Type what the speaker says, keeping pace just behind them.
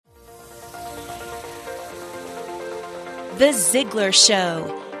The Ziglar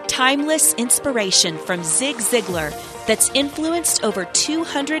Show. Timeless inspiration from Zig Ziglar that's influenced over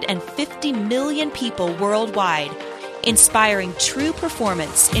 250 million people worldwide. Inspiring true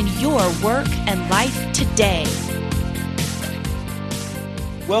performance in your work and life today.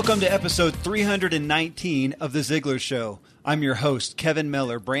 Welcome to episode 319 of The Ziglar Show. I'm your host, Kevin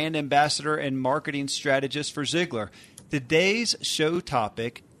Miller, brand ambassador and marketing strategist for Ziglar. Today's show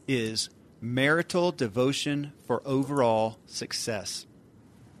topic is marital devotion for overall success.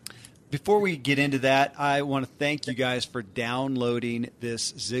 Before we get into that, I want to thank you guys for downloading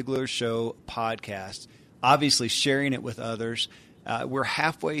this Ziglar Show podcast, obviously sharing it with others. We're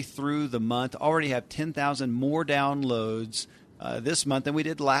halfway through the month, already have 10,000 more downloads this month than we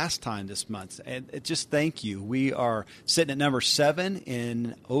did last time this month. And just thank you. We are sitting at number 7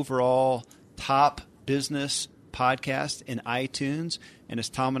 in overall top business podcast in iTunes. And as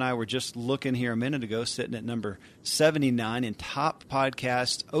Tom and I were just looking here a minute ago, sitting at number 79 in top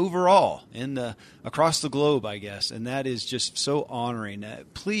podcast overall across the globe, I guess. And that is just so honoring.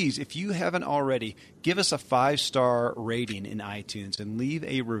 Please, if you haven't already, give us a 5-star rating in iTunes and leave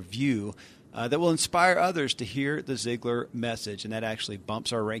a review that will inspire others to hear the Ziglar message. And that actually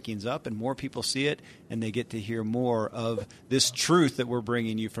bumps our rankings up and more people see it and they get to hear more of this truth that we're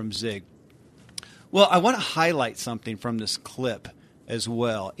bringing you from Zig. Well, I want to highlight something from this clip as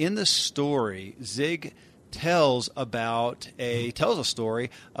well. In the story, Zig tells a story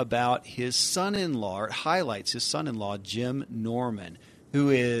about his son-in-law. It highlights his son-in-law, Jim Norman, who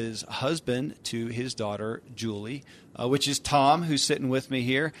is husband to his daughter, Julie, which is Tom, who's sitting with me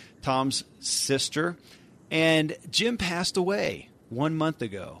here, Tom's sister. And Jim passed away 1 month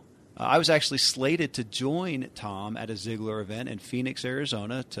ago. I was actually slated to join Tom at a Ziglar event in Phoenix,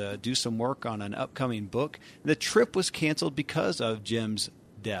 Arizona to do some work on an upcoming book. The trip was canceled because of Jim's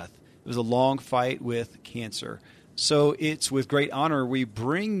death. It was a long fight with cancer. So it's with great honor we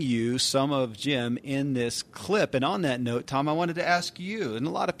bring you some of Jim in this clip. And on that note, Tom, I wanted to ask you, and a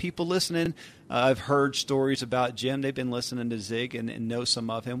lot of people listening, I've heard stories about Jim. They've been listening to Zig and know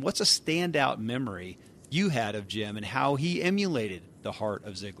some of him. What's a standout memory you had of Jim and how he emulated the heart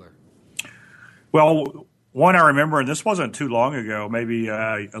of Ziglar? Well, one I remember, and this wasn't too long ago, maybe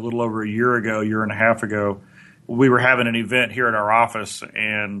a little over a year and a half ago, we were having an event here at our office.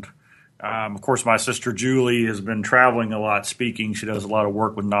 And, of course, my sister Julie has been traveling a lot, speaking. She does a lot of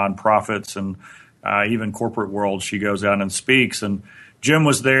work with nonprofits and even corporate world. She goes out and speaks. And Jim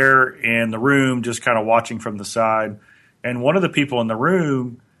was there in the room just kind of watching from the side. And one of the people in the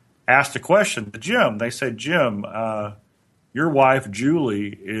room asked a question to Jim. They said, Jim, your wife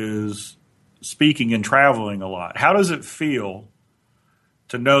Julie is speaking and traveling a lot. How does it feel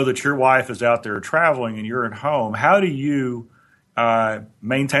to know that your wife is out there traveling and you're at home? How do you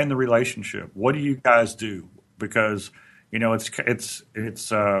maintain the relationship? What do you guys do? Because, you know, it's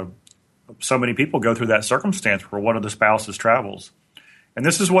so many people go through that circumstance where one of the spouses travels. And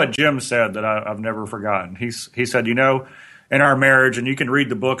this is what Jim said that I've never forgotten. He said, you know, in our marriage, and you can read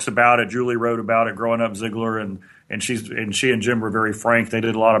the books about it. Julie wrote about it, Growing Up Ziglar, and she and Jim were very frank. They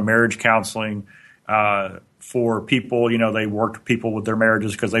did a lot of marriage counseling for people. You know, they worked with people with their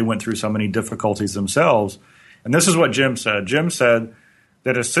marriages because they went through so many difficulties themselves. And this is what Jim said. Jim said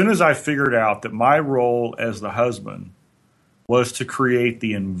that as soon as I figured out that my role as the husband was to create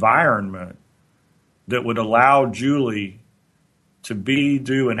the environment that would allow Julie to be,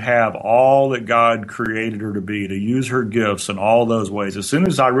 do, and have all that God created her to be, to use her gifts in all those ways. As soon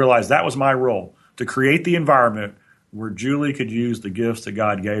as I realized that was my role, to create the environment where Julie could use the gifts that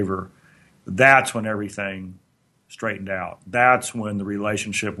God gave her, that's when everything straightened out. That's when the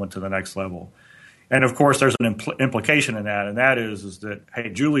relationship went to the next level. And, of course, there's an implication in that, and that is that,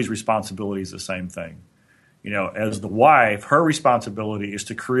 hey, Julie's responsibility is the same thing. You know, as the wife, her responsibility is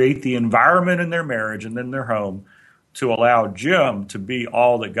to create the environment in their marriage and in their home to allow Jim to be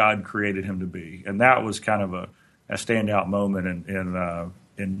all that God created him to be. And that was kind of a standout moment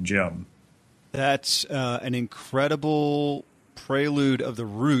in Jim. That's an incredible prelude of the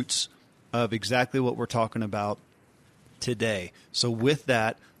roots of exactly what we're talking about today. So with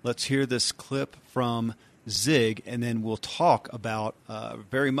that, let's hear this clip from Zig, and then we'll talk about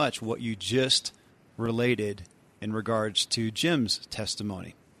very much what you just related in regards to Jim's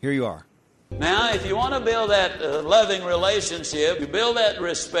testimony. Here you are. Now, if you want to build that loving relationship, you build that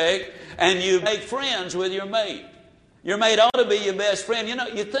respect, and you make friends with your mate. Your mate ought to be your best friend. You know,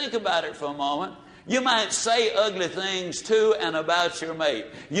 you think about it for a moment. You might say ugly things to and about your mate.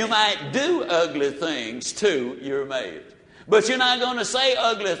 You might do ugly things to your mate. But you're not going to say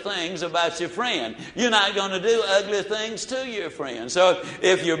ugly things about your friend. You're not going to do ugly things to your friend. So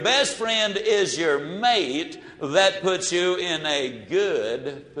if your best friend is your mate, that puts you in a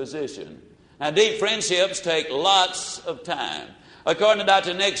good position. Now, deep friendships take lots of time. According to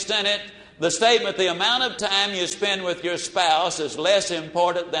Dr. Nick Stennett, the statement, the amount of time you spend with your spouse is less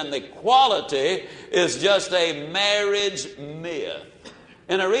important than the quality, is just a marriage myth.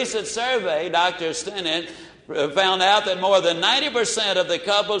 In a recent survey, Dr. Stennett found out that more than 90% of the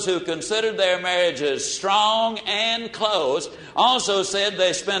couples who considered their marriages strong and close also said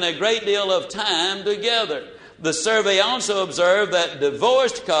they spent a great deal of time together. The survey also observed that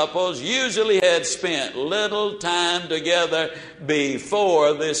divorced couples usually had spent little time together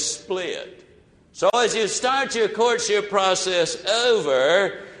before this split. So as you start your courtship process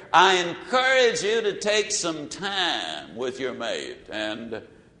over, I encourage you to take some time with your mate and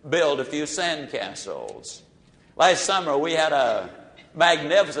build a few sandcastles. Last summer, we had a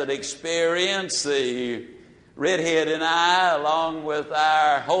magnificent experience. The redhead and I, along with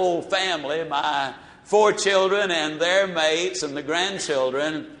our whole family, my 4 children and their mates and the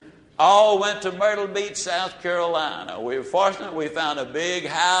grandchildren, all went to Myrtle Beach, South Carolina. We were fortunate. We found a big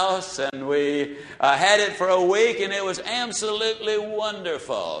house, and we had it for a week, and it was absolutely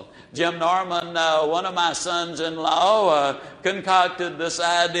wonderful. Jim Norman, one of my sons-in-law, concocted this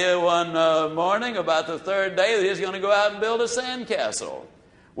idea one morning about the third day that he was going to go out and build a sandcastle.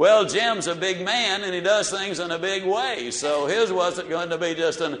 Well, Jim's a big man, and he does things in a big way, so his wasn't going to be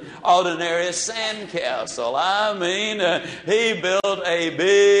just an ordinary sandcastle. I mean, he built a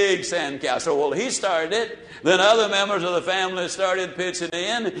big sandcastle. Well, he started it. Then other members of the family started pitching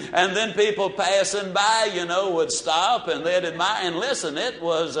in, and then people passing by, would stop and they'd admire. And listen, it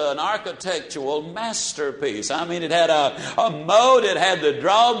was an architectural masterpiece. I mean, it had a moat, it had the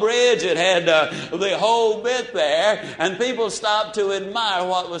drawbridge, it had the whole bit there, and people stopped to admire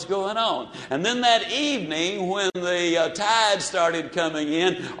what was going on. And then that evening, when the tide started coming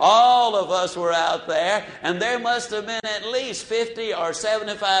in, all of us were out there, and there must have been at least 50 or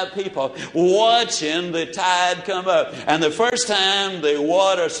 75 people watching the tide come up. And the first time the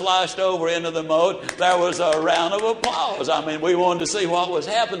water sloshed over into the moat, there was a round of applause. I mean, we wanted to see what was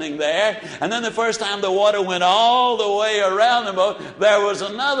happening there. And then the first time the water went all the way around the moat, there was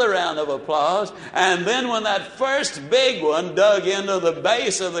another round of applause. And then when that first big one dug into the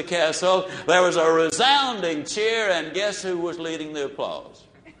base of the castle, there was a resounding cheer, and guess who was leading the applause?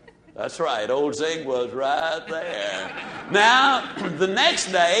 That's right, old Zig was right there. Now, the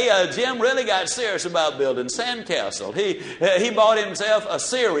next day, Jim really got serious about building sandcastle. He bought himself a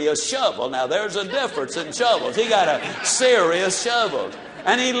serious shovel. Now, there's a difference in shovels. He got a serious shovel.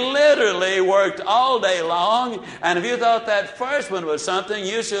 And he literally worked all day long. And if you thought that first one was something,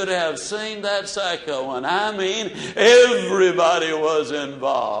 you should have seen that second one. I mean, everybody was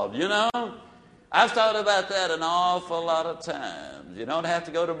involved, I've thought about that an awful lot of times. You don't have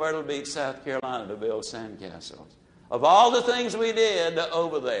to go to Myrtle Beach, South Carolina to build sandcastles. Of all the things we did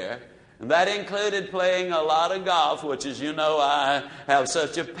over there, and that included playing a lot of golf, which, as you know, I have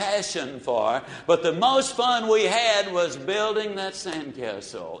such a passion for. But the most fun we had was building that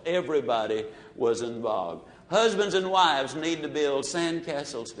sandcastle. Everybody was involved. Husbands and wives need to build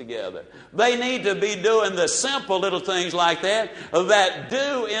sandcastles together. They need to be doing the simple little things like that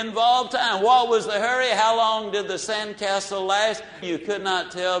do involve time. What was the hurry? How long did the sandcastle last? You could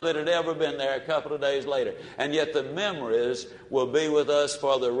not tell that it had ever been there a couple of days later. And yet the memories will be with us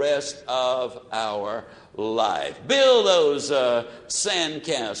for the rest of our life. Build those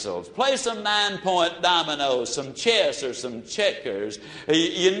sandcastles. Play some 9-point dominoes, some chess or some checkers.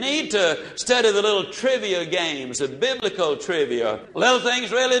 You need to study the little trivia games, the biblical trivia. Little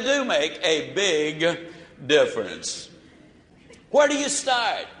things really do make a big difference. Where do you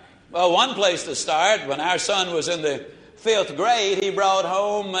start? Well, one place to start, when our son was in the 5th grade, he brought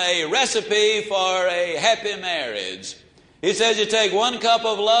home a recipe for a happy marriage. He says you take 1 cup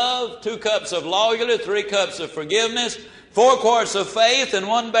of love, 2 cups of loyalty, 3 cups of forgiveness, 4 quarts of faith, and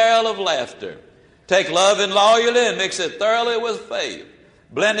 1 barrel of laughter. Take love and loyalty and mix it thoroughly with faith.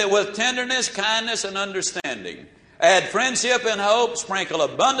 Blend it with tenderness, kindness, and understanding. Add friendship and hope. Sprinkle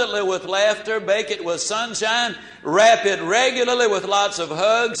abundantly with laughter. Bake it with sunshine. Wrap it regularly with lots of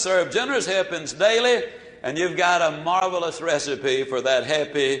hugs. Serve generous helpings daily. And you've got a marvelous recipe for that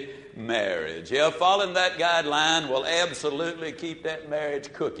happy marriage. Yeah, following that guideline will absolutely keep that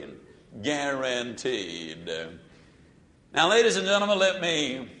marriage cooking. Guaranteed. Now, ladies and gentlemen, let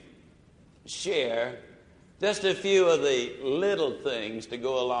me share just a few of the little things to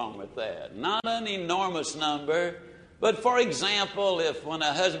go along with that. Not an enormous number, but for example, if when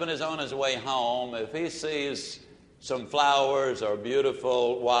a husband is on his way home, if he sees some flowers or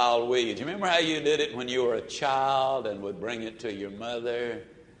beautiful wild weeds. You remember how you did it when you were a child and would bring it to your mother?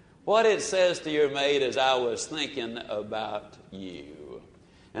 What it says to your mate is, I was thinking about you.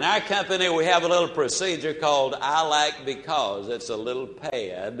 In our company, we have a little procedure called I like because. It's a little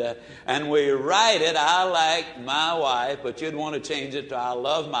pad, and we write it, I like my wife, but you'd want to change it to I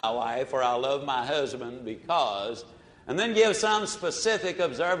love my wife or I love my husband because, and then give some specific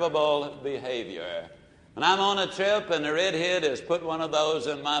observable behavior. When I'm on a trip and the redhead has put one of those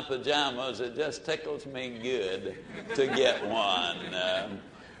in my pajamas, it just tickles me good to get one.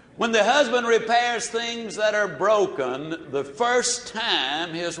 When the husband repairs things that are broken the first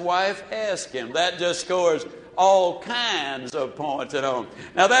time his wife asks him, that just scores all kinds of points at home.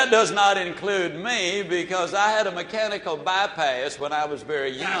 Now, that does not include me because I had a mechanical bypass when I was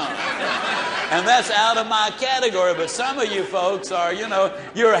very young. And that's out of my category. But some of you folks are,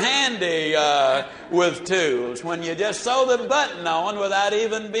 you're handy with tools. When you just sew the button on without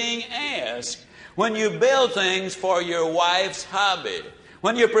even being asked. When you build things for your wife's hobby.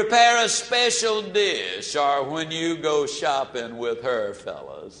 When you prepare a special dish, or when you go shopping with her,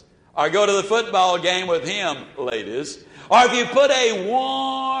 fellas, or go to the football game with him, ladies, or if you put a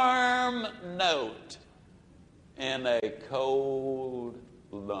warm note in a cold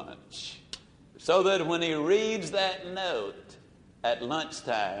lunch, so that when he reads that note at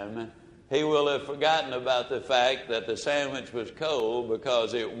lunchtime, he will have forgotten about the fact that the sandwich was cold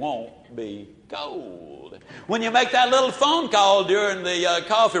because it won't be cold. When you make that little phone call during the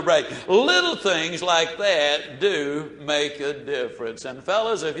coffee break, little things like that do make a difference. And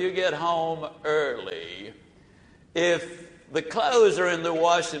fellas, if you get home early, if the clothes are in the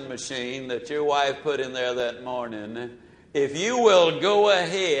washing machine that your wife put in there that morning, if you will go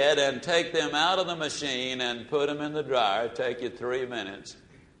ahead and take them out of the machine and put them in the dryer, it'll take you 3 minutes.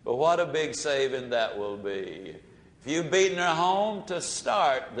 But what a big saving that will be. If you've beaten her home to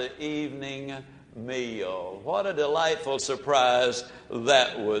start the evening meal, what a delightful surprise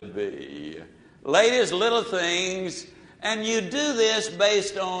that would be. Ladies, little things, and you do this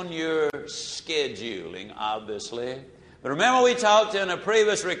based on your scheduling, obviously. But remember, we talked in a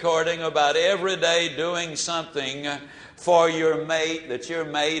previous recording about every day doing something for your mate that your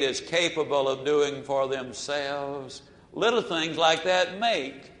mate is capable of doing for themselves. Little things like that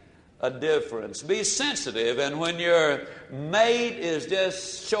make a difference. Be sensitive, and when your mate is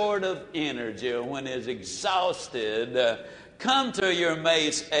just short of energy, or when is exhausted, come to your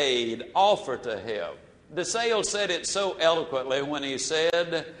mate's aid, offer to help. DeSale said it so eloquently when he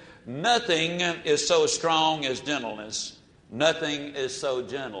said, nothing is so strong as gentleness. Nothing is so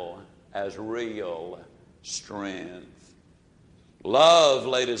gentle as real strength. Love,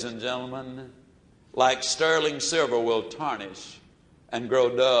 ladies and gentlemen, like sterling silver, will tarnish and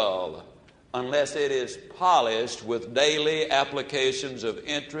grow dull unless it is polished with daily applications of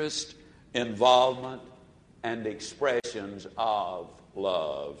interest, involvement, and expressions of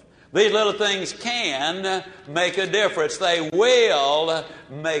love. These little things can make a difference. They will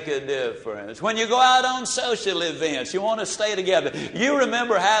make a difference. When you go out on social events, you want to stay together. You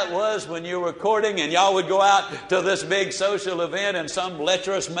remember how it was when you were courting and y'all would go out to this big social event and some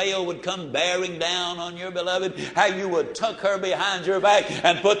lecherous male would come bearing down on your beloved, how you would tuck her behind your back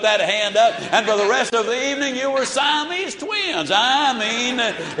and put that hand up, and for the rest of the evening you were Siamese twins. I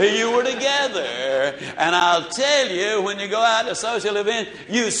mean, you were together. And I'll tell you, when you go out to a social event,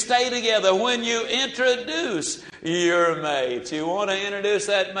 you stay together. When you introduce your mate, you want to introduce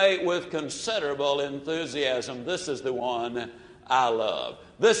that mate with considerable enthusiasm. This is the one I love.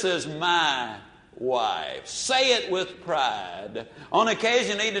 This is my wife. Say it with pride. On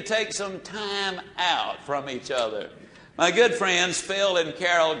occasion, you need to take some time out from each other. My good friends Phil and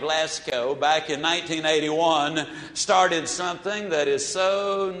Carol Glasgow back in 1981 started something that is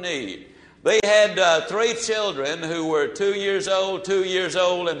so neat. They had 3 children who were 2 years old, 2 years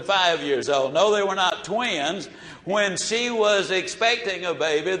old, and 5 years old. No, they were not twins. When she was expecting a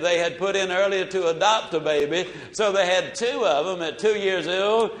baby, they had put in earlier to adopt a baby. So they had 2 of them at 2 years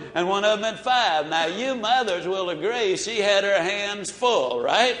old and 1 of them at 5. Now, you mothers will agree she had her hands full,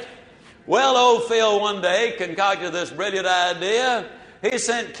 right? Well, old Phil one day concocted this brilliant idea. He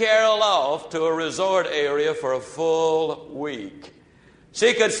sent Carol off to a resort area for a full week.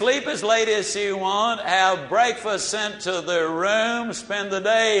 She could sleep as late as she wanted, have breakfast sent to their room, spend the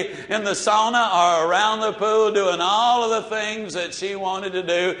day in the sauna or around the pool doing all of the things that she wanted to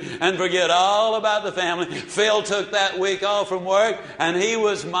do and forget all about the family. Phil took that week off from work, and he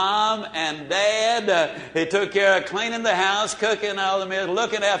was mom and dad. He took care of cleaning the house, cooking all the meals,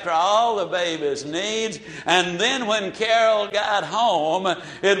 looking after all the baby's needs. And then when Carol got home,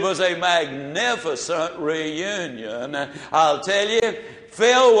 it was a magnificent reunion. I'll tell you,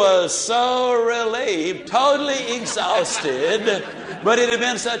 Phil was so relieved, totally exhausted, but it had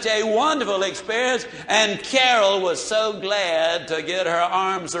been such a wonderful experience, and Carol was so glad to get her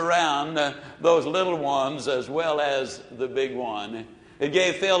arms around those little ones as well as the big one. It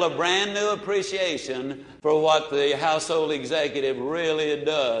gave Phil a brand new appreciation for what the household executive really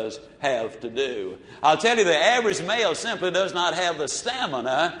does have to do. I'll tell you, the average male simply does not have the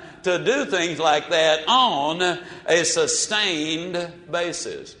stamina to do things like that on a sustained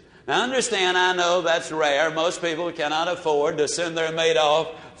basis. Now understand, I know that's rare. Most people cannot afford to send their mate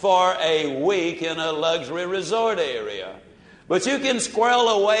off for a week in a luxury resort area. But you can squirrel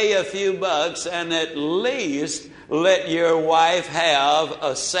away a few bucks and at least let your wife have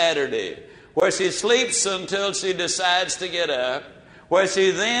a Saturday where she sleeps until she decides to get up, where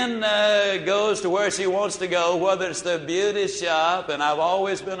she then goes to where she wants to go, whether it's the beauty shop. And I've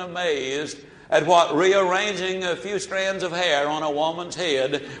always been amazed at what rearranging a few strands of hair on a woman's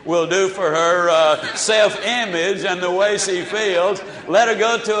head will do for her self-image and the way she feels. Let her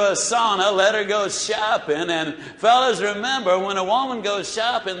go to a sauna, let her go shopping. And fellas, remember, when a woman goes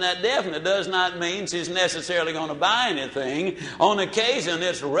shopping, that definitely does not mean she's necessarily going to buy anything. On occasion,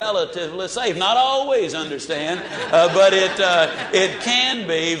 it's relatively safe. Not always, understand, but it can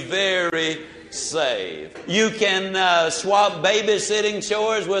be very safe. You can swap babysitting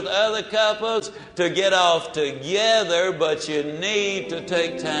chores with other couples to get off together, but you need to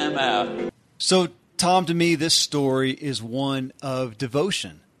take time out. So, Tom, to me, this story is one of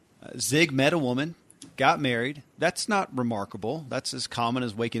devotion. Zig met a woman, got married. That's not remarkable. That's as common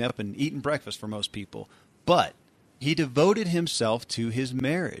as waking up and eating breakfast for most people. But he devoted himself to his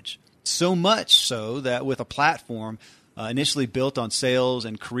marriage, so much so that with a platform initially built on sales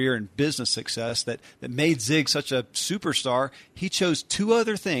and career and business success that made Zig such a superstar, he chose two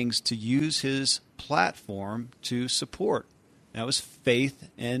other things to use his platform to support. That was faith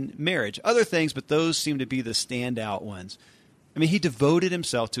and marriage. Other things, but those seem to be the standout ones. I mean, he devoted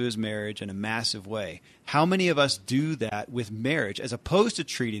himself to his marriage in a massive way. How many of us do that with marriage as opposed to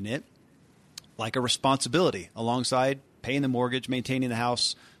treating it like a responsibility alongside paying the mortgage, maintaining the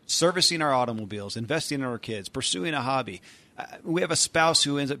house, servicing our automobiles, investing in our kids, pursuing a hobby? We have a spouse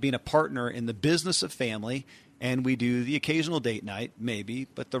who ends up being a partner in the business of family, and we do the occasional date night, maybe,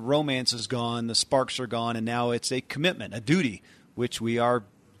 but the romance is gone, the sparks are gone, and now it's a commitment, a duty, which we are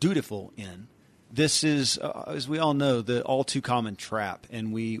dutiful in. This is, as we all know, the all too common trap,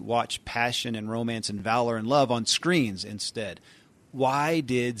 and we watch passion and romance and valor and love on screens instead. Why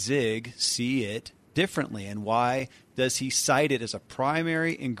did Zig see it differently, and why does he cite it as a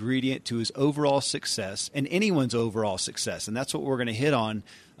primary ingredient to his overall success and anyone's overall success? And that's what we're going to hit on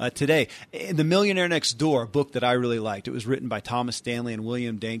today. In The Millionaire Next Door, a book that I really liked, it was written by Thomas Stanley and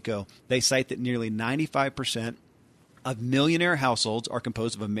William Danko. They cite that nearly 95% of millionaire households are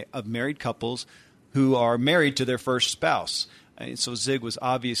composed of married couples who are married to their first spouse. And so Zig was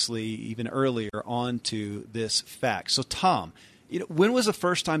obviously even earlier on to this fact. So Tom, when was the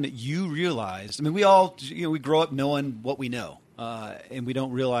first time that you realized? I mean, we all, we grow up knowing what we know, and we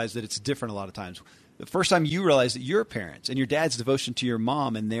don't realize that it's different a lot of times. The first time you realized that your parents and your dad's devotion to your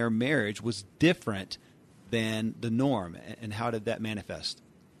mom and their marriage was different than the norm, and how did that manifest?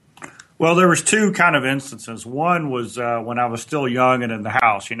 Well, there was two kind of instances. One was when I was still young and in the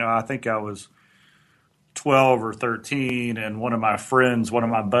house. I think I was 12 or 13, and one of my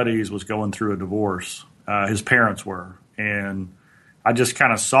buddies was going through a divorce. His parents were, and I just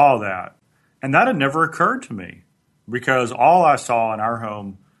kind of saw that. And that had never occurred to me because all I saw in our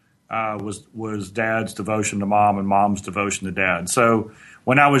home was dad's devotion to mom and mom's devotion to dad. So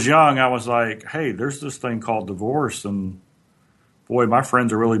when I was young, I was like, hey, there's this thing called divorce, and boy, my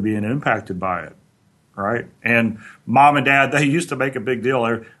friends are really being impacted by it, right? And mom and dad, they used to make a big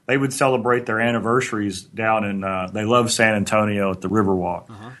deal. They would celebrate their anniversaries down in, they love San Antonio at the Riverwalk.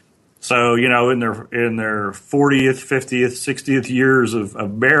 Uh-huh. So, in their 40th, 50th, 60th years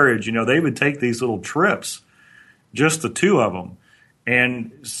of marriage, they would take these little trips, just the two of them.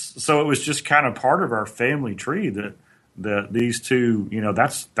 And so it was just kind of part of our family tree that these two,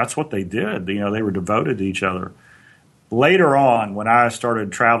 that's what they did. They were devoted to each other. Later on, when I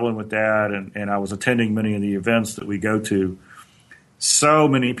started traveling with Dad and I was attending many of the events that we go to, so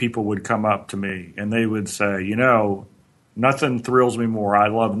many people would come up to me and they would say, nothing thrills me more. I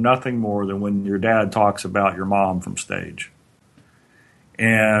love nothing more than when your dad talks about your mom from stage.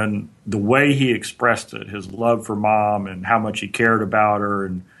 And the way he expressed it, his love for mom and how much he cared about her.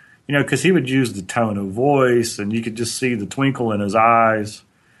 And, because he would use the tone of voice and you could just see the twinkle in his eyes.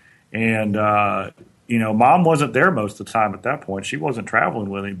 And, mom wasn't there most of the time at that point. She wasn't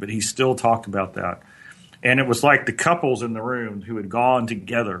traveling with him, but he still talked about that. And it was like the couples in the room who had gone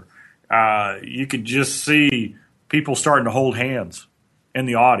together. You could just see people starting to hold hands in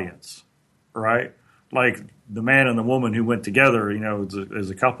the audience, right? Like the man and the woman who went together,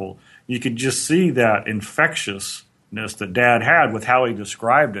 as a couple. You could just see that infectiousness that Dad had with how he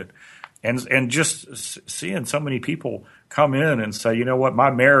described it. And just seeing so many people come in and say, you know what,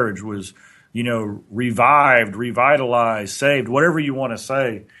 my marriage was, revived, revitalized, saved, whatever you want to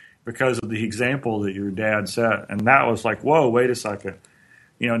say, because of the example that your dad set. And that was like, whoa, wait a second.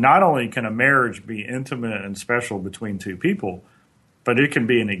 Not only can a marriage be intimate and special between two people, but it can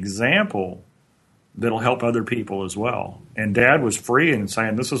be an example that'll help other people as well. And Dad was free in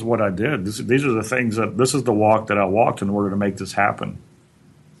saying, this is what I did. These are the things this is the walk that I walked in order to make this happen.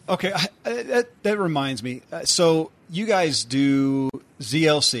 Okay, that reminds me. So you guys do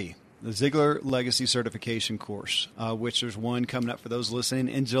ZLC, the Ziglar Legacy Certification course, which there's one coming up for those listening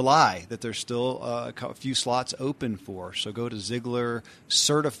in July that there's still a few slots open for. So go to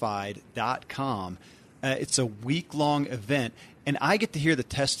ZiglarCertified.com. It's a week-long event, and I get to hear the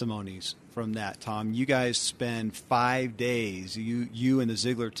testimonies from that, Tom. You guys spend 5 days, you and the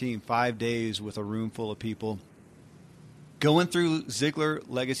Ziglar team, 5 days with a room full of people going through Ziglar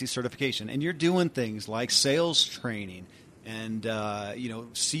Legacy Certification, and you're doing things like sales training and,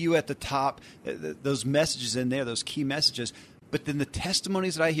 see you at the top, those messages in there, those key messages. But then the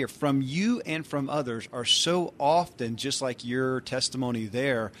testimonies that I hear from you and from others are so often just like your testimony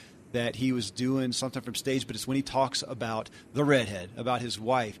there, that he was doing something from stage, but it's when he talks about the redhead, about his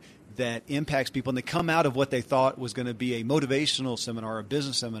wife, that impacts people, and they come out of what they thought was going to be a motivational seminar, a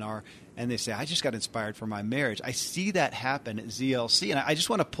business seminar, and they say, I just got inspired for my marriage. I see that happen at ZLC, and I just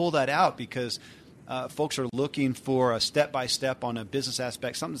want to pull that out because folks are looking for a step-by-step on a business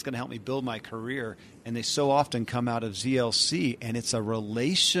aspect, something that's going to help me build my career, and they so often come out of ZLC, and it's a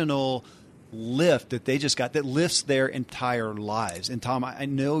relational lift that they just got that lifts their entire lives. And Tom, I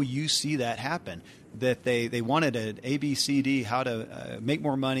know you see that happen, that they wanted an ABCD, how to make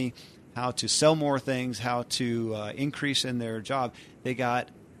more money, how to sell more things, how to increase in their job. They got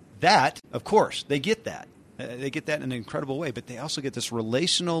that, of course, they get that. They get that in an incredible way, but they also get this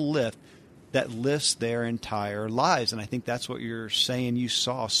relational lift that lifts their entire lives. And I think that's what you're saying you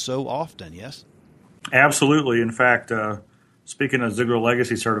saw so often, yes? Absolutely. In fact, speaking of Ziglar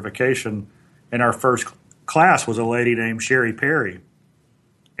Legacy Certification, in our first class was a lady named Sherry Perry.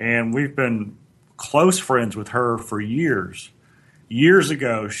 And we've been close friends with her for years. Years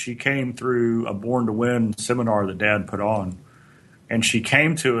ago, she came through a Born to Win seminar that Dad put on. And she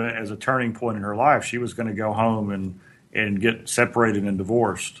came to it as a turning point in her life. She was going to go home and get separated and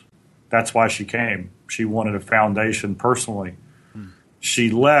divorced. That's why she came. She wanted a foundation personally.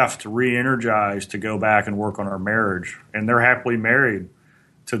 She left re-energized to go back and work on her marriage. And they're happily married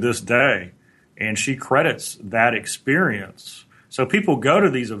to this day. And she credits that experience. So people go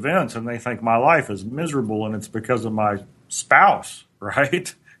to these events and they think my life is miserable and it's because of my spouse,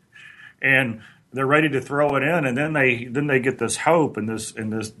 right? And they're ready to throw it in, and then they get this hope and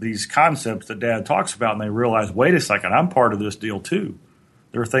these concepts that Dad talks about, and they realize, wait a second, I'm part of this deal too.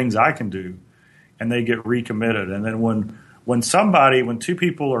 There are things I can do, and they get recommitted. And then when two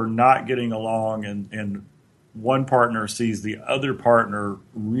people are not getting along, and one partner sees the other partner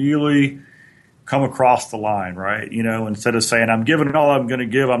really come across the line, right? Instead of saying, I'm giving all I'm going to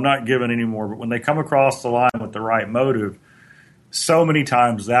give, I'm not giving anymore. But when they come across the line with the right motive, so many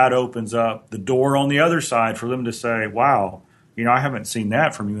times that opens up the door on the other side for them to say, wow, I haven't seen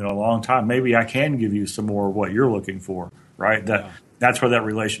that from you in a long time. Maybe I can give you some more of what you're looking for, right? That's where that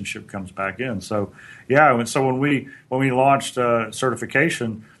relationship comes back in. So, yeah, and so when we launched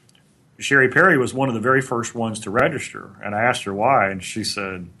certification, Sherry Perry was one of the very first ones to register. And I asked her why, and she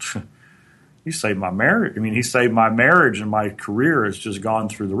said, you saved my marriage. He saved my marriage, and my career has just gone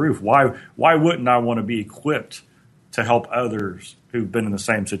through the roof. Why wouldn't I want to be equipped to help others who've been in the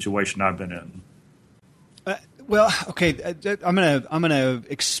same situation I've been in? Well, okay, I'm gonna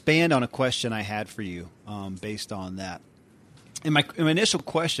expand on a question I had for you based on that. And my initial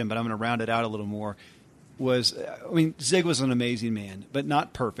question, but I'm going to round it out a little more, was, Zig was an amazing man, but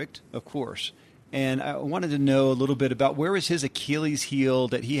not perfect, of course. And I wanted to know a little bit about where was his Achilles heel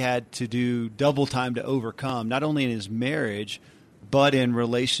that he had to do double time to overcome, not only in his marriage, but in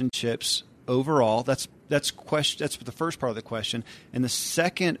relationships overall? That's the first part of the question. And the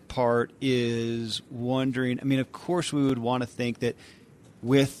second part is wondering, I mean, of course we would want to think that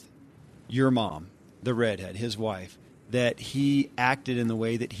with your mom, the redhead, his wife, that he acted in the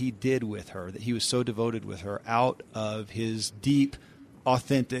way that he did with her, that he was so devoted with her out of his deep,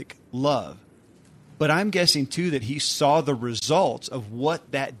 authentic love. But I'm guessing, too, that he saw the results of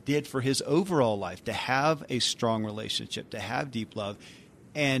what that did for his overall life, to have a strong relationship, to have deep love.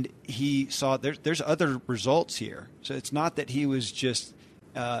 And he saw there's other results here. So it's not that he was just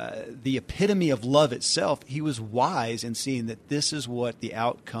the epitome of love itself. He was wise in seeing that this is what the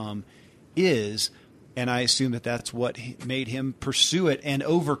outcome is. And I assume that that's what made him pursue it and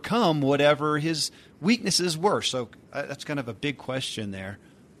overcome whatever his weaknesses were. So that's kind of a big question there.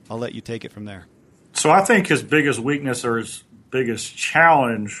 I'll let you take it from there. So I think his biggest weakness or his biggest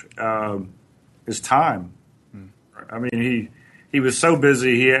challenge is time. I mean, he was so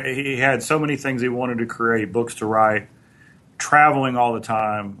busy. He had so many things he wanted to create, books to write, traveling all the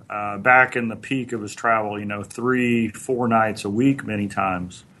time. Back in the peak of his travel, 3-4 nights a week many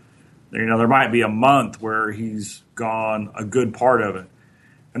times. There might be a month where he's gone a good part of it.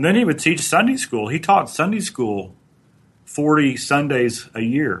 And then he would teach Sunday school. He taught Sunday school 40 Sundays a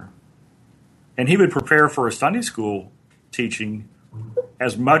year. And he would prepare for a Sunday school teaching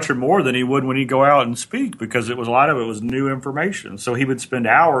as much or more than he would when he'd go out and speak, because a lot of it was new information. So he would spend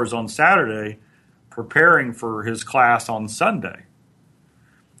hours on Saturday preparing for his class on Sunday.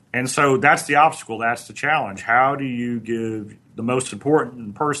 And so that's the obstacle. That's the challenge. How do you give the most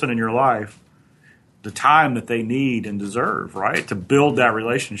important person in your life the time that they need and deserve, right, to build that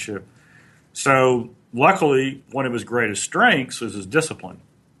relationship? So luckily, one of his greatest strengths was his discipline.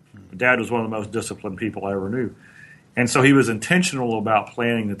 Dad was one of the most disciplined people I ever knew. And so he was intentional about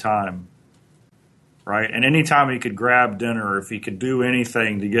planning the time, right? And anytime he could grab dinner, or if he could do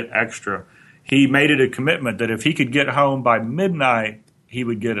anything to get extra, he made it a commitment that if he could get home by midnight, he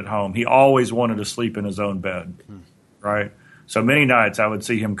would get it home. He always wanted to sleep in his own bed, right? So many nights I would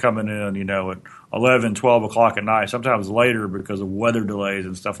see him coming in, at 11, 12 o'clock at night, sometimes later because of weather delays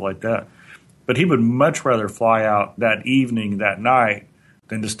and stuff like that. But he would much rather fly out that evening, that night,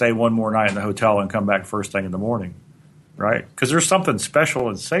 than to stay one more night in the hotel and come back first thing in the morning, right? Because there's something special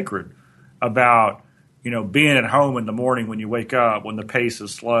and sacred about, being at home in the morning when you wake up, when the pace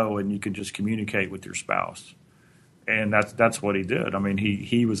is slow and you can just communicate with your spouse. And that's what he did. I mean,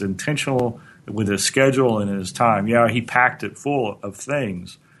 he was intentional with his schedule and his time. Yeah, he packed it full of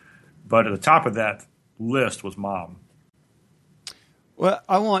things, but at the top of that list was Mom. Well,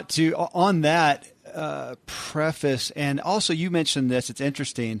 I want to, on that, preface, and also you mentioned this, it's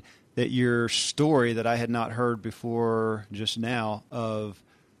interesting that your story that I had not heard before just now of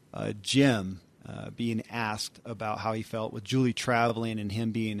Jim being asked about how he felt with Julie traveling and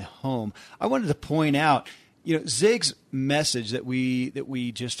him being home. I wanted to point out, Zig's message that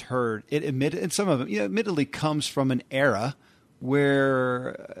we just heard, it admitted, and some of it, admittedly comes from an era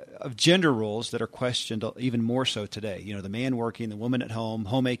of gender roles that are questioned even more so today. The man working, the woman at home,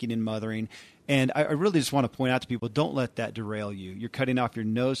 homemaking and mothering. And I really just want to point out to people, don't let that derail you. You're cutting off your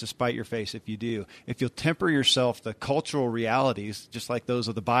nose to spite your face if you do. If you'll temper yourself the cultural realities, just like those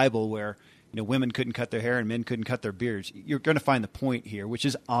of the Bible where women couldn't cut their hair and men couldn't cut their beards, you're going to find the point here, which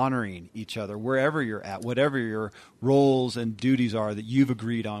is honoring each other wherever you're at, whatever your roles and duties are that you've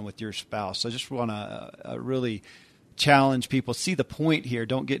agreed on with your spouse. So I just want to really challenge people. See the point here.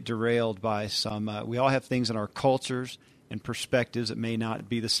 Don't get derailed by some. We all have things in our cultures and perspectives that may not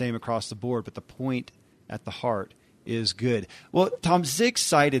be the same across the board, but the point at the heart is good. Well, Tom, Zig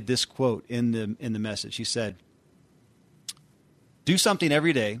cited this quote in the message. He said, "Do something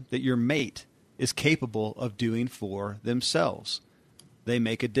every day that your mate is capable of doing for themselves. They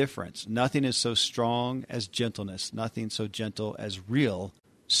make a difference. Nothing is so strong as gentleness. Nothing so gentle as real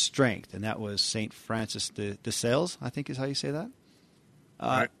strength." And that was St. Francis de Sales, I think is how you say that.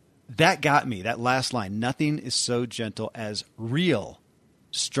 Right. That got me, that last line. Nothing is so gentle as real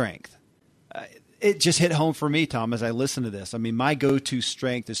strength. It just hit home for me, Tom, as I listened to this. I mean, my go-to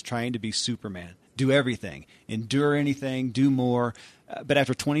strength is trying to be Superman. Do everything, endure anything, do more. But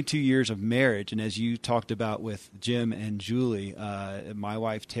after 22 years of marriage, and as you talked about with Jim and Julie, my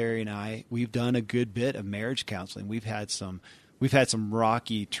wife Terry and I, we've done a good bit of marriage counseling. We've had some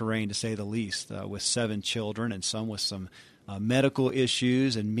rocky terrain, to say the least, with 7 children and some with some medical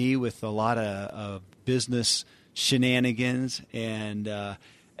issues, and me with a lot of business shenanigans. And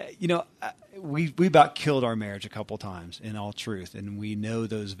we about killed our marriage a couple times, in all truth, and we know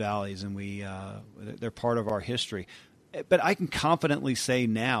those valleys, and they're part of our history. But I can confidently say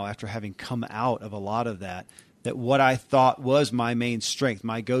now, after having come out of a lot of that, that what I thought was my main strength,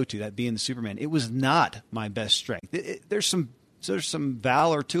 my go-to, that being the Superman, it was not my best strength. There's some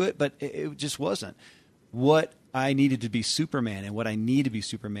valor to it, but it just wasn't. What I needed to be Superman, and what I need to be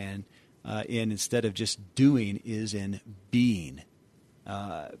Superman in, instead of just doing, is in being.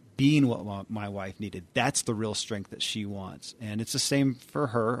 Being what my wife needed. That's the real strength that she wants. And it's the same for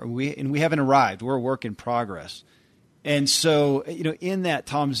her. We haven't arrived. We're a work in progress. And so, in that,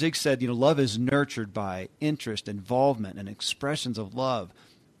 Tom Zig said, love is nurtured by interest, involvement, and expressions of love.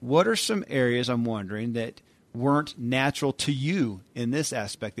 What are some areas, I'm wondering, that weren't natural to you in this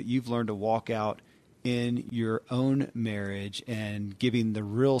aspect that you've learned to walk out in your own marriage and giving the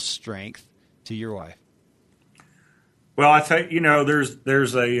real strength to your wife? Well, I think,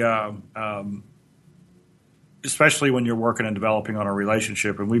 there's a, especially when you're working and developing on a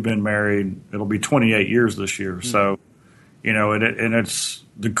relationship, and we've been married, it'll be 28 years this year. Mm-hmm. So, and it's,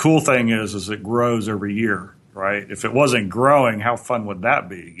 the cool thing is it grows every year, right? If it wasn't growing, how fun would that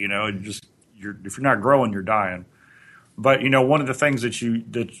be? If you're not growing, you're dying. But, one of the things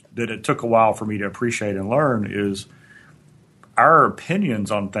that it took a while for me to appreciate and learn is our opinions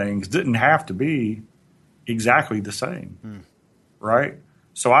on things didn't have to be exactly the same, right?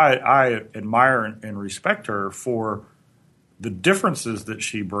 So I admire and respect her for the differences that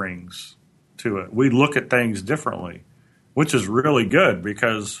she brings to it. We look at things differently, which is really good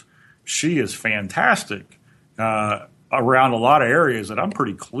because she is fantastic around a lot of areas that I'm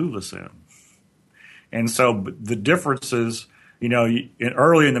pretty clueless in. And so the differences,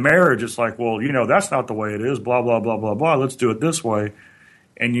 early in the marriage, it's like, well, that's not the way it is, blah, blah, blah, blah, blah. Let's do it this way.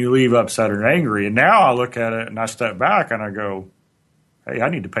 And you leave upset or angry. And now I look at it and I step back and I go, hey, I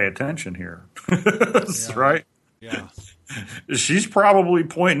need to pay attention here. Yeah. Right? Yeah. She's probably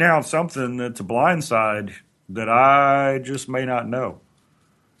pointing out something that's a blind side that I just may not know.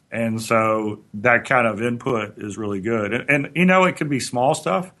 And so that kind of input is really good. And it can be small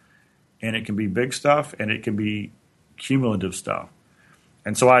stuff, and it can be big stuff, and it can be cumulative stuff.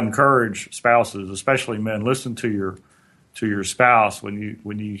 And so I encourage spouses, especially men, listen to your spouse when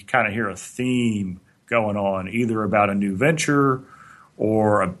you kind of hear a theme going on, either about a new venture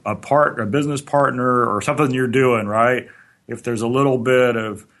or a business partner or something you're doing, right? If there's a little bit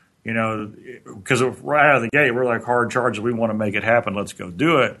of, because right out of the gate, we're like hard charges. We want to make it happen. Let's go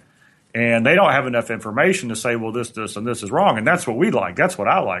do it. And they don't have enough information to say, well, this, and this is wrong. And that's what we like. That's what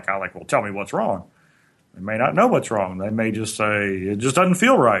I like. I like, well, tell me what's wrong. They may not know what's wrong. They may just say, it just doesn't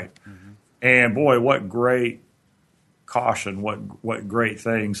feel right. Mm-hmm. And boy, what great caution, what great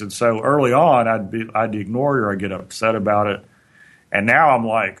things. And so early on, I'd ignore it or I'd get upset about it. And now I'm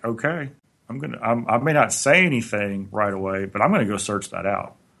like, okay, I may not say anything right away, but I'm going to go search that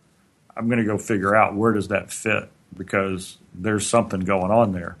out. I'm going to go figure out where does that fit, because there's something going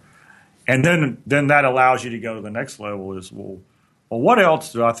on there. And then that allows you to go to the next level is, well, what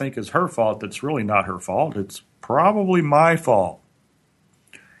else do I think is her fault that's really not her fault? It's probably my fault.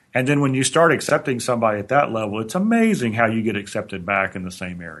 And then when you start accepting somebody at that level, it's amazing how you get accepted back in the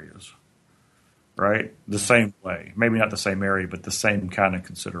same areas, right? The same way. Maybe not the same area, but the same kind of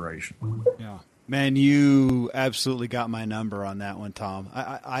consideration. Yeah. Man, you absolutely got my number on that one, Tom.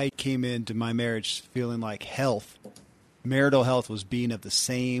 I came into my marriage feeling like marital health was being of the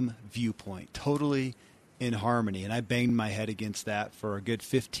same viewpoint, totally in harmony. And I banged my head against that for a good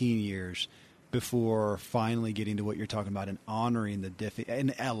 15 years before finally getting to what you're talking about and honoring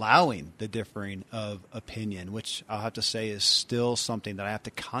and allowing the differing of opinion, which I'll have to say is still something that I have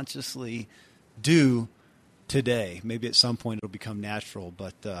to consciously do today. Maybe at some point it'll become natural,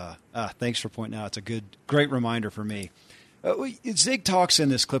 but thanks for pointing out. It's a great reminder for me. Zig talks in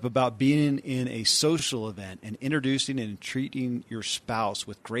this clip about being in a social event and introducing and treating your spouse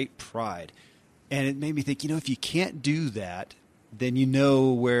with great pride. And it made me think, if you can't do that, then you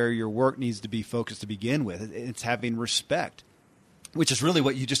know where your work needs to be focused to begin with. It's having respect, which is really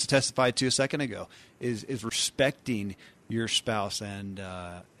what you just testified to a second ago, is respecting your spouse and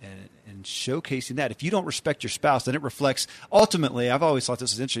showcasing that. If you don't respect your spouse, then it reflects, ultimately, I've always thought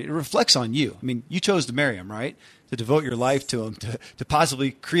this is interesting, it reflects on you. I mean, you chose to marry him, right? To devote your life to him, to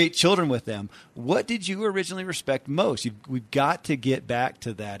possibly create children with them. What did you originally respect most? We've got to get back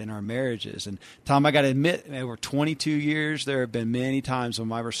to that in our marriages. And Tom, I got to admit, over 22 years, there have been many times when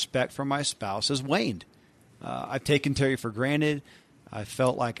my respect for my spouse has waned. I've taken Terry for granted. I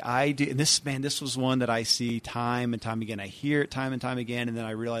felt like I do. And this was one that I see time and time again. I hear it time and time again, and then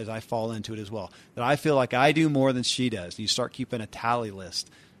I realize I fall into it as well. That I feel like I do more than she does. You start keeping a tally list,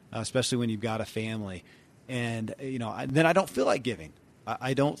 especially when you've got a family. And, then I don't feel like giving.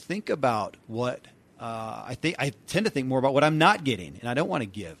 I don't think about what I think. I tend to think more about what I'm not getting, and I don't want to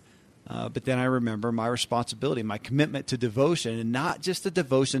give. But then I remember my responsibility, my commitment to devotion, and not just the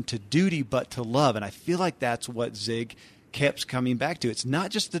devotion to duty, but to love. And I feel like that's what Zig kept coming back to. It's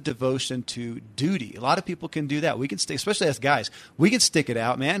not just the devotion to duty. A lot of people can do that. We can stick, especially as guys, we can stick it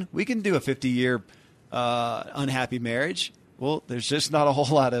out, man. We can do a 50-year unhappy marriage. Well, there's just not a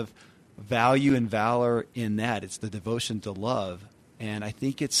whole lot of value and valor in that. It's the devotion to love. And I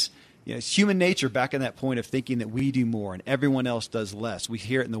think it's human nature back in that point of thinking that we do more and everyone else does less. We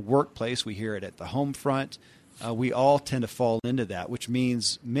hear it in the workplace. We hear it at the home front. We all tend to fall into that, which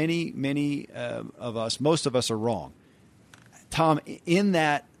means many of us, most of us are wrong. Tom, in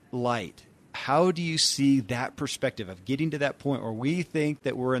that light, how do you see that perspective of getting to that point where we think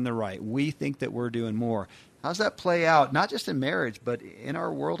that we're in the right, we think that we're doing more? How's that play out, not just in marriage, but in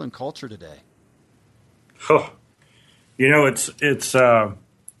our world and culture today? Oh, it's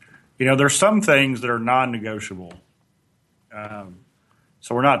there's some things that are non-negotiable.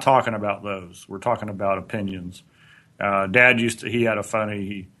 So we're not talking about those. We're talking about opinions. Dad he had a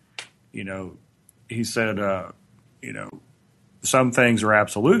funny, he said, some things are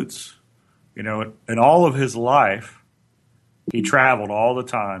absolutes. In all of his life, he traveled all the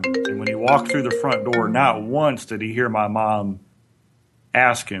time. And when he walked through the front door, not once did he hear my mom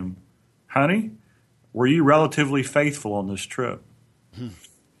ask him, honey, were you relatively faithful on this trip?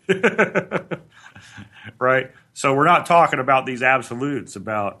 Right? So we're not talking about these absolutes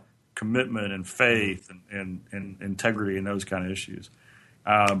about commitment and faith and integrity and those kind of issues.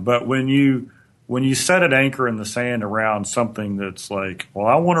 But when you set an anchor in the sand around something that's like, well,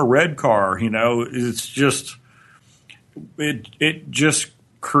 I want a red car, it's just it just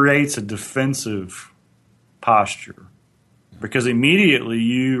creates a defensive posture because immediately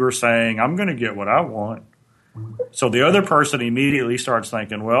you are saying, I'm going to get what I want. So the other person immediately starts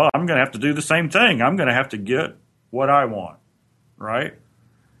thinking, well, I'm going to have to do the same thing. I'm going to have to get what I want, right?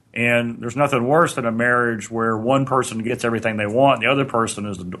 And there's nothing worse than a marriage where one person gets everything they want and the other person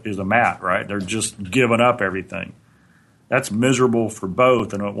is a mat, right? They're just giving up everything. That's miserable for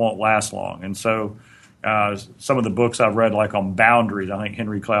both, and it won't last long. And so some of the books I've read, like on boundaries, I think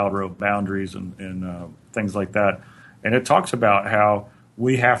Henry Cloud wrote Boundaries and things like that. And it talks about how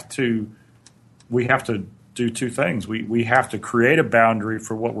we have to do two things. We have to create a boundary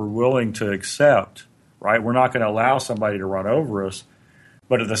for what we're willing to accept, right? We're not going to allow somebody to run over us.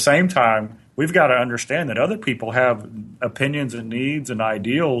 But at the same time, we've got to understand that other people have opinions and needs and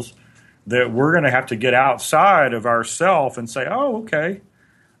ideals that we're going to have to get outside of ourselves and say, oh, okay,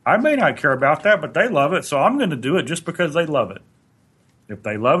 I may not care about that, but they love it, so I'm going to do it just because they love it. If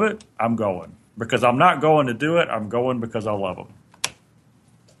they love it, I'm going. Because I'm not going to do it, I'm going because I love them.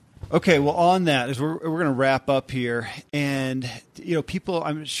 Okay, well, on that, as we're going to wrap up here, and people,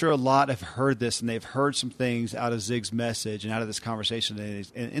 I'm sure a lot have heard this, and they've heard some things out of Zig's message and out of this conversation,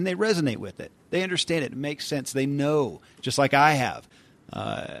 and they resonate with it. They understand it. It makes sense. They know, just like I have.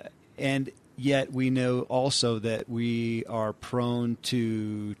 And yet we know also that we are prone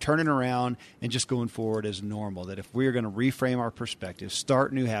to turning around and just going forward as normal, that if we're going to reframe our perspective,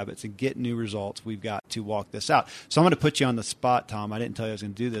 start new habits, and get new results, we've got to walk this out. So I'm going to put you on the spot, Tom. I didn't tell you I was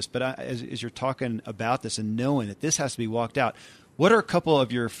going to do this, but as you're talking about this and knowing that this has to be walked out, what are a couple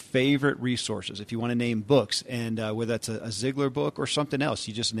of your favorite resources, if you want to name books, and whether that's a Ziglar book or something else,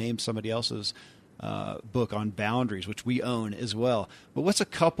 you just named somebody else's book on boundaries, which we own as well. But what's a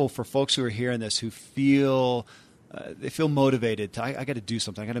couple for folks who are hearing this who feel they feel motivated to, I got to do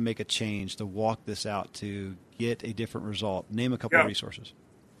something, I got to make a change to walk this out to get a different result? Name a couple of resources.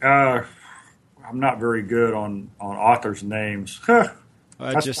 I'm not very good on authors' names.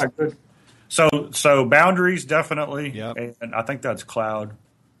 That's not good. So Boundaries, definitely. Yep. And I think that's Cloud.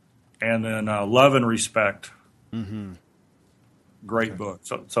 And then Love and Respect. Mm-hmm. Great book.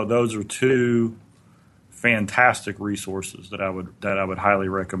 So those are two fantastic resources that I would highly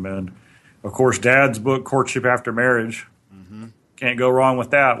recommend. Of course, Dad's book, Courtship After Marriage. Mm-hmm. Can't go wrong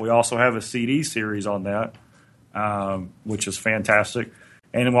with that. We also have a CD series on that, which is fantastic.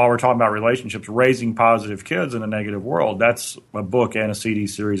 And while we're talking about relationships, Raising Positive Kids in a Negative World, that's a book and a CD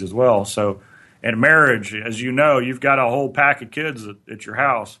series as well. So in marriage, as you know, you've got a whole pack of kids at your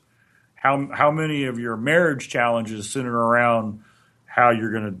house. How many of your marriage challenges center around how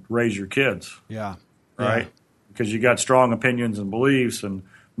you're going to raise your kids? Yeah. Right? Yeah. Because you got strong opinions and beliefs, and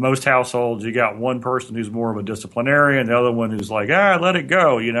most households, you got one person who's more of a disciplinarian, the other one who's like, let it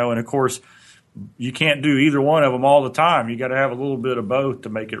go, and of course, you can't do either one of them all the time. You got to have a little bit of both to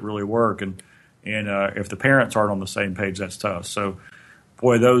make it really work. And if the parents aren't on the same page, that's tough. So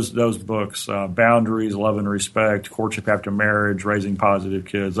boy, those books, Boundaries, Love and Respect, Courtship After Marriage, Raising Positive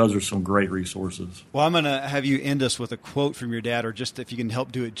Kids, those are some great resources. Well, I'm going to have you end us with a quote from your dad, or just if you can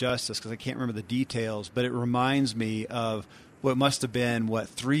help do it justice, because I can't remember the details, but it reminds me of what must have been,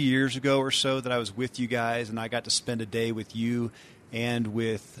 3 years ago or so that I was with you guys, and I got to spend a day with you and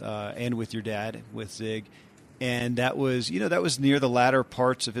with your dad, with Zig. And that was near the latter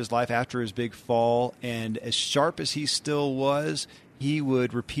parts of his life after his big fall. And as sharp as he still was, he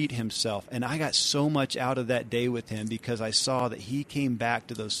would repeat himself. And I got so much out of that day with him because I saw that he came back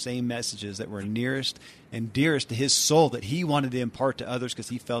to those same messages that were nearest and dearest to his soul that he wanted to impart to others because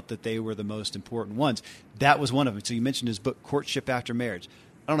he felt that they were the most important ones. That was one of them. So you mentioned his book, Courtship After Marriage.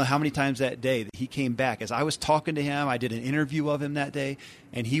 I don't know how many times that day that he came back. As I was talking to him, I did an interview of him that day,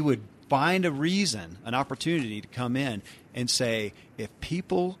 and he would find a reason, an opportunity to come in and say, if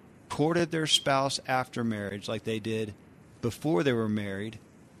people courted their spouse after marriage like they did before they were married,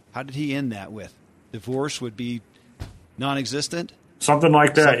 how did he end that with? Divorce would be non-existent? Something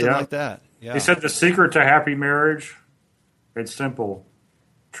like that, Something like that, yeah. He said the secret to happy marriage, it's simple.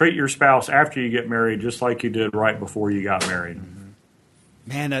 Treat your spouse after you get married just like you did right before you got married. Mm-hmm.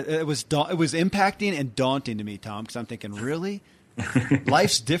 Man, it was impacting and daunting to me, Tom, because I'm thinking, really?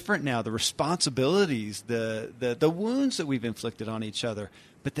 Life's different now. The responsibilities, the wounds that we've inflicted on each other.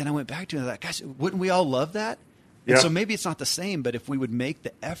 But then I went back to that. Gosh, wouldn't we all love that? And so maybe it's not the same, but if we would make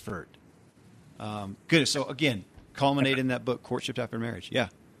the effort. Good. So again, culminate in that book, Courtship After Marriage. Yeah.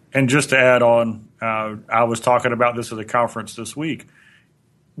 And just to add on, I was talking about this at a conference this week.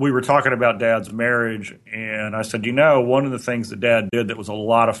 We were talking about Dad's marriage, and I said, one of the things that Dad did that was a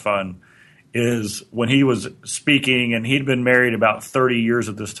lot of fun is when he was speaking, and he'd been married about 30 years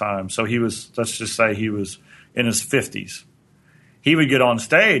at this time. So he was, let's just say he was in his 50s. He would get on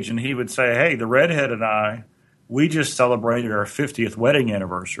stage and he would say, hey, the redhead and I, we just celebrated our 50th wedding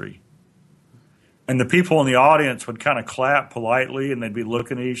anniversary. And the people in the audience would kind of clap politely, and they'd be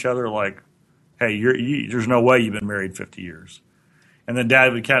looking at each other like, hey, there's no way you've been married 50 years. And then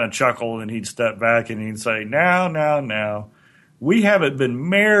Dad would kind of chuckle, and he'd step back and he'd say, now. We haven't been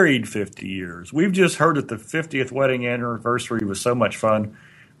married 50 years. We've just heard that the 50th wedding anniversary was so much fun,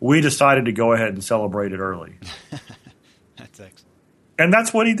 we decided to go ahead and celebrate it early. That's excellent. And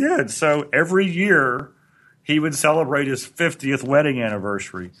that's what he did. So every year he would celebrate his 50th wedding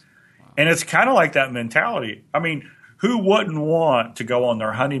anniversary. Wow. And it's kind of like that mentality. I mean, who wouldn't want to go on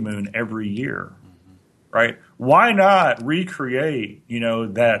their honeymoon every year, right? Why not recreate,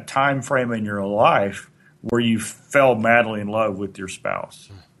 that time frame in your life where you fell madly in love with your spouse?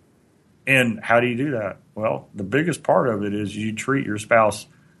 And how do you do that? Well, the biggest part of it is you treat your spouse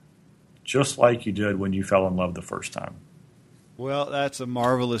just like you did when you fell in love the first time. Well, that's a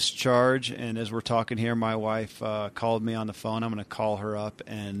marvelous charge. And as we're talking here, my wife called me on the phone. I'm going to call her up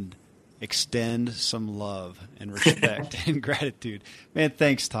and extend some love and respect and gratitude. Man,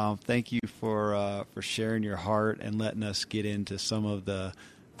 thanks, Tom. Thank you for sharing your heart and letting us get into some of the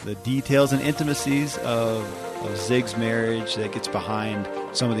details and intimacies of Zig's marriage that gets behind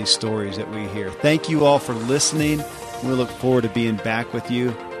some of these stories that we hear. Thank you all for listening. We look forward to being back with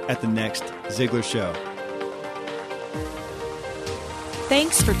you at the next Ziglar Show.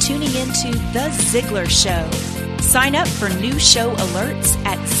 Thanks for tuning into The Ziglar Show. Sign up for new show alerts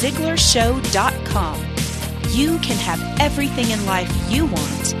at ZiglarShow.com. You can have everything in life you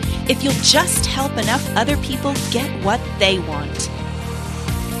want if you'll just help enough other people get what they want.